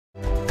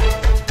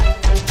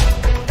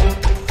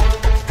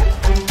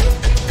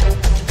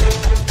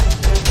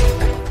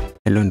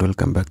Hello and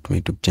welcome back to my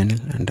YouTube channel,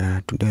 and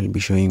today I'll be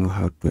showing you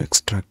how to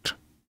extract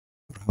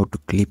or how to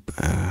clip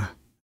the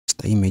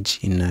image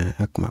in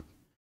ArcMap,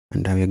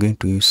 and we are going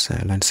to use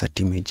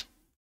Landsat image.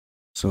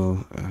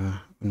 So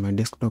on my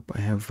desktop I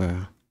have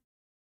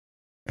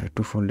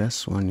two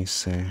folders. One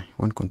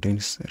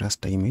contains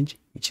raster image,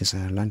 which is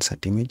a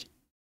Landsat image,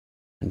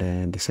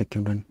 and the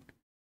second one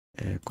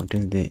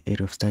contains the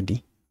area of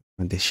study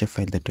and the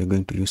shapefile that we're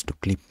going to use to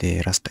clip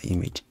the raster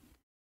image.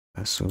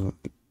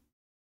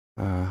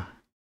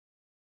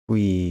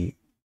 We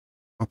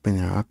open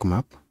our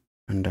ArcMap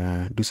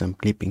and do some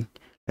clipping.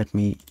 Let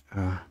me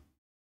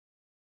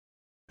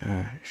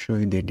show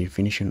you the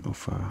definition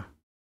of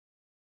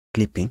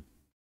clipping.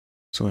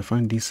 So I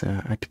found this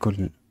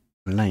article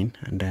online,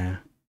 and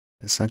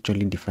it's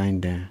actually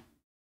defined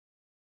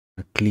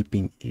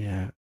clipping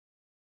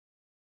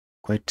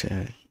quite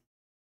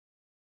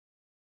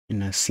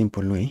in a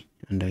simple way,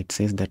 and it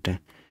says that to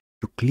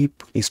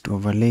clip is to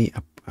overlay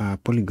a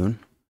polygon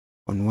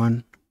on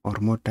one or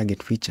more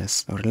target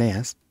features or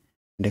layers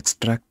and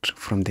extract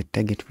from the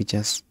target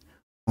features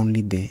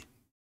only the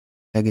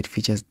target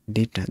features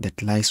data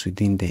that lies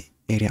within the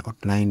area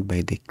outlined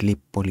by the clip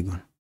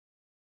polygon.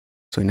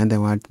 So in other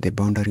words, the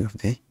boundary of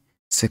the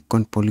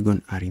second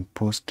polygon are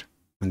imposed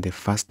on the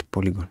first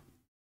polygon.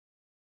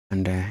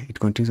 And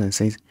it continues and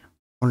says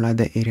all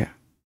other area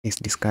is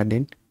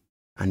discarded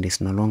and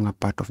is no longer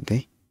part of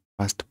the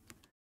first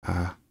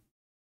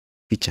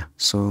feature.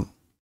 So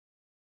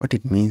what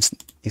it means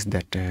is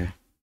that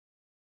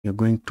you're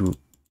going to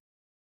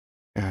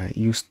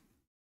use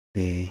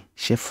the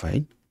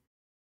shapefile,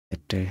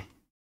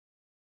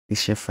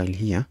 this shapefile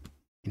here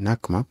in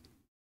ArcMap,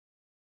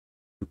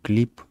 to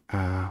clip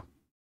our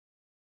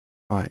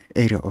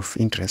area of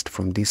interest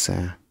from this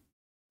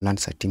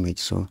Landsat image.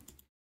 So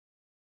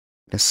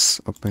let's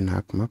open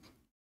ArcMap.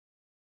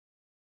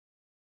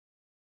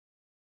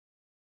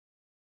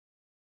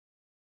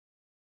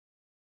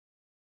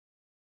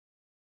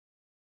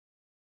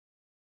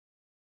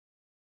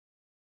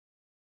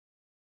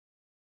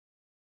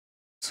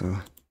 So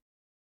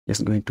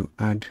just going to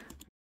add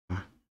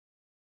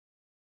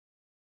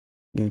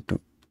the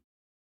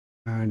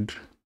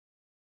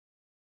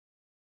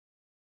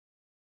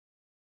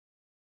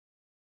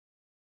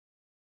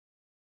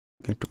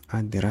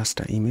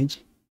raster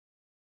image.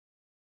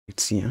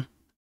 It's here.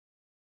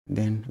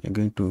 Then we're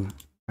going to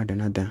add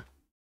another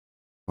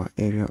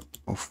area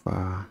of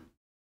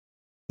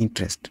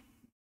interest.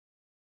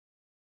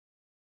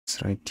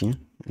 It's right here,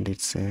 and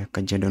it's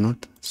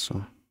Kajedonaut.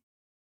 So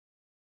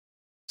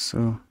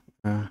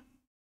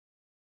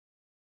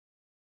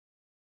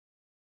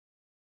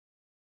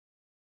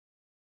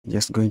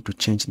just going to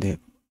change the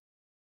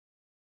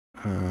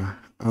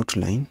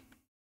outline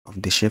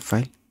of the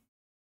shapefile.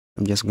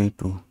 I'm just going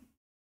to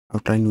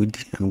outline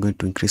width, I'm going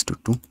to increase to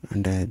 2,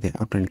 and the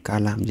outline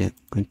color I'm just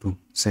going to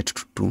set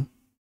to 2,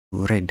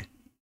 to red,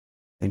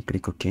 then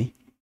click OK.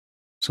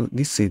 So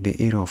this is the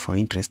area of our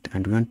interest,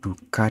 and we want to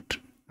cut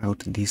out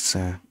this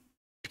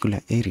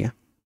particular area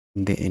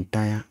in the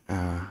entire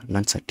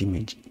Landsat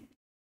image.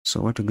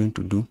 So what we're going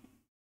to do,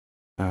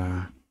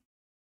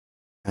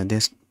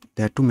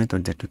 there are two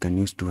methods that we can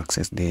use to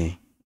access the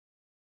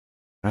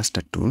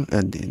raster tool,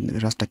 the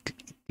raster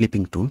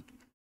clipping tool.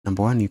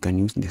 Number one, you can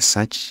use the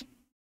search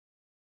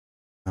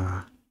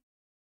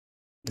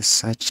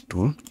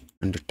tool,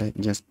 and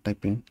just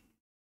type in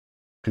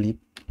clip.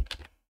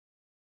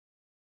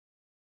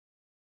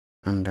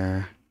 And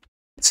the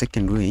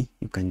second way,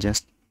 you can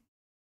just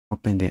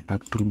open the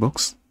Arc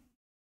toolbox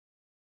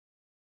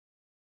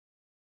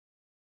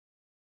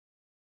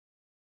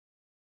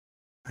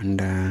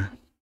and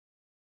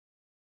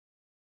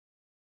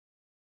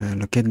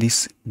locate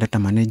this data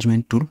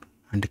management tool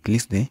and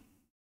click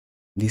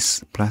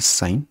this plus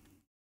sign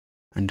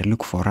and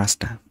look for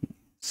raster.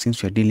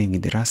 Since we are dealing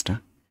with the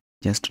raster,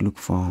 just look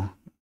for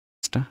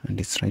raster, and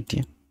it's right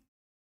here.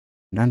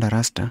 And under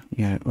raster,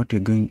 what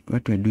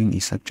we're doing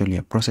is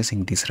actually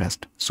processing this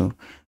raster. So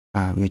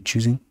we're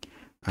choosing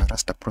a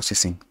raster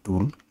processing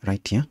tool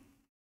right here.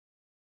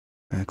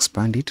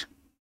 Expand it.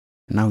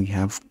 Now you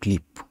have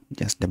clip.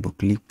 Just double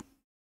click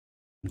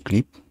and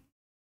clip,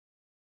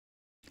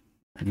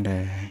 and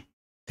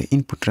the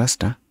input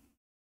raster.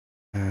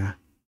 The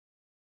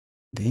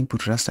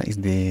input raster is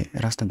the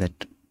raster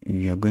that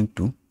we are going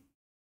to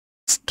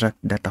extract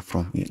data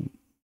from.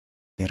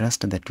 The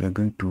raster that we are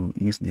going to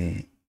use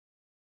the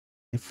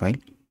file,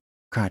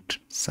 cut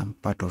some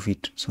part of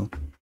it. So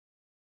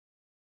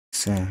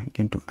it's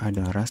going to add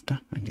a raster,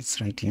 and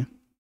it's right here.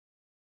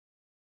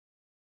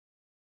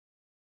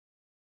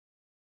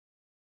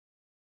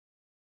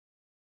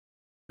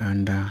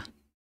 And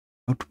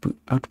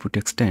output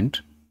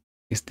extent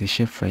is the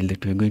shapefile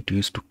that we are going to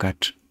use to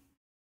cut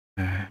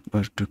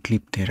or to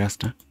clip the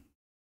raster.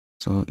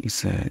 So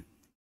it's a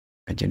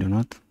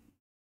Kajedonaut,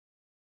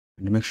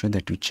 and make sure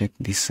that you check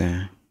this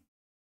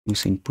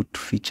use input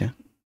feature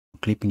for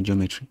clipping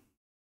geometry.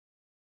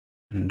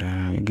 And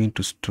you're going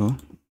to store,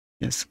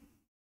 just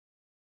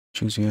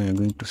choose where you're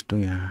going to store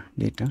your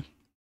data.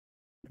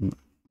 I'm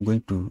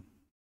going to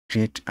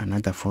create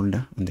another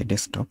folder on the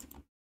desktop.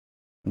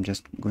 I'm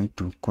just going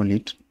to call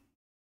it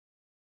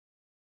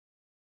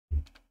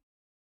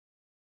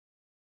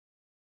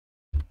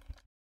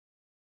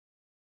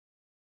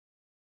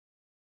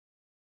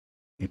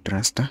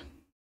raster.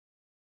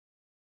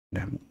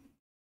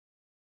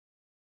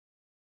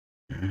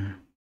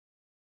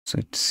 So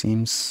it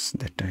seems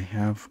that I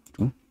have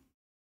to.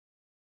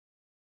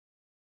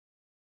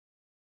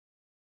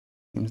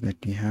 Seems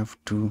that we have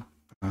to.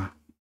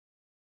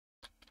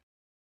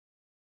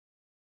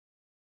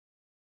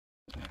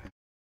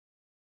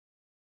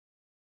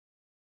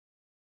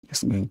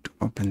 Just going to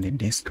open the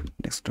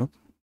desktop.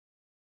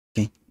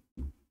 Okay,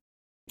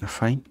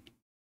 fine.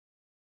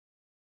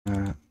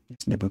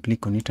 Let's double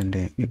click on it, and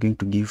we're going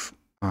to give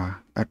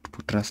our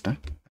output raster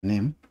a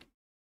name.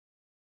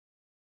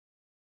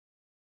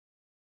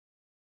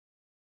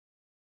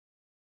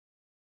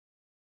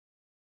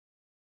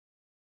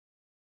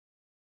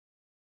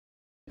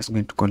 Just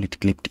going to call it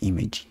clipped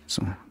image.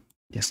 So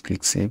just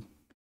click save,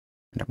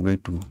 and I'm going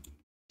to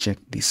check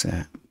this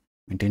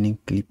maintaining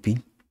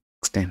clipping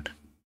extend,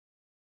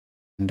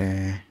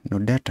 and no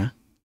data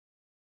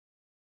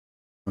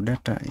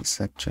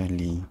is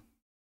actually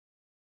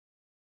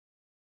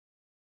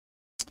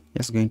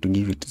just going to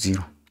give it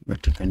 0,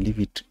 but you can leave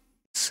it.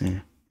 It's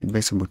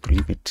advisable to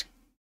leave it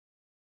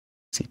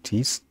as it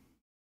is.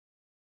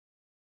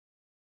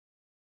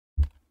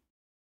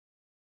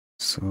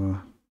 So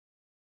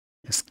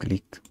just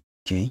click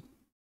OK.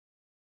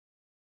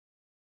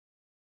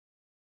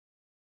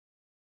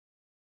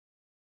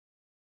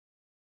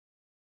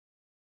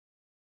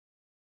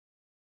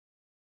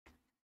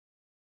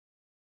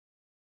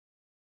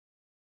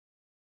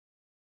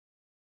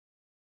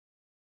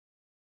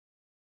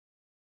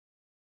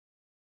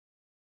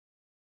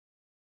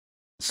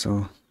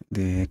 So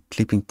the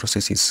clipping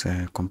process is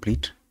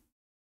complete.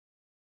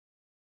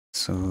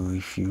 So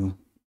if you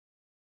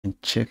can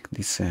check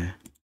this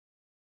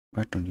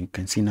button, you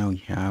can see now we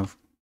have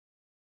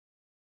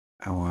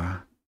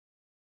our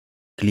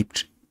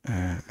clipped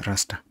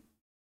raster.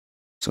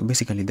 So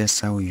basically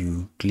that's how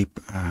you clip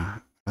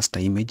a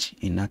raster image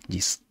in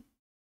ArcGIS.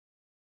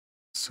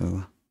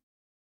 So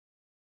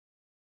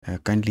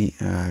kindly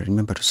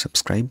remember to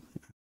subscribe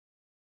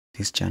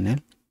this channel,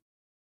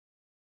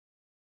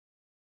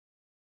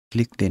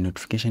 click the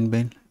notification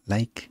bell,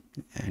 like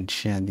and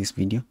share this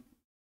video,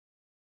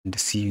 and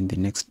see you in the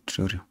next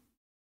tutorial.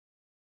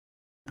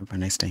 Have a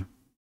nice time.